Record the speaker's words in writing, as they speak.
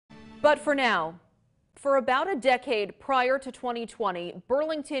But for now, for about a decade prior to 2020,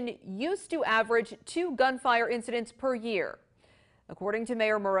 Burlington used to average 2 gunfire incidents per year. According to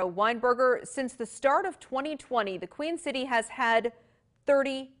Mayor Miro Weinberger, since the start of 2020, the Queen City has had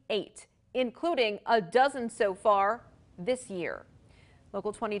 38, including a dozen so far this year.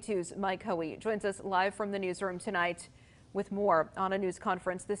 Local 22's Mike Hoey joins us live from the newsroom tonight with more on a news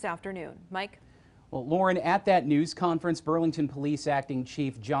conference this afternoon. Mike? Well, Lauren, at that news conference, Burlington Police Acting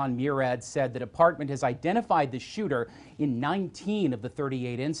Chief John Murad said the department has identified the shooter in 19 of the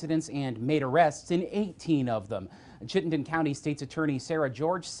 38 incidents and made arrests in 18 of them. Chittenden County State's Attorney Sarah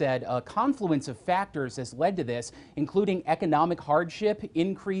George said a confluence of factors has led to this, including economic hardship,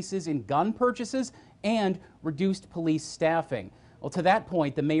 increases in gun purchases, and reduced police staffing. Well, to that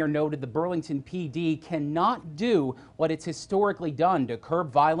point, the mayor noted the Burlington PD cannot do what it's historically done to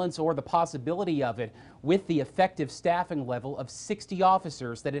curb violence or the possibility of it with the effective staffing level of 60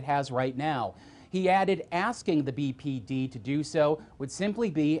 officers that it has right now. He added asking the BPD to do so would simply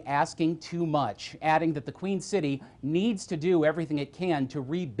be asking too much, adding that the Queen City needs to do everything it can to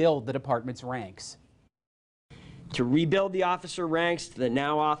rebuild the department's ranks. To rebuild the officer ranks to the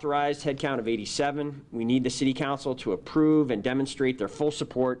now authorized headcount of 87, we need the City Council to approve and demonstrate their full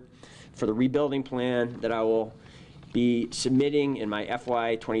support for the rebuilding plan that I will be submitting in my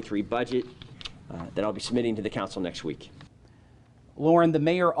FY23 budget that I'll be submitting to the Council next week. Lauren, the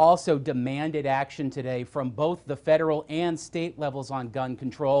mayor also demanded action today from both the federal and state levels on gun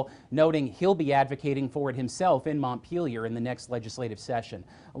control, noting he'll be advocating for it himself in Montpelier in the next legislative session.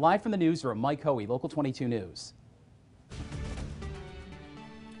 Live from the newsroom, Mike Hoey, Local 22 News.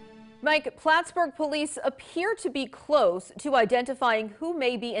 Mike, Plattsburgh police appear to be close to identifying who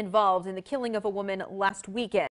may be involved in the killing of a woman last weekend.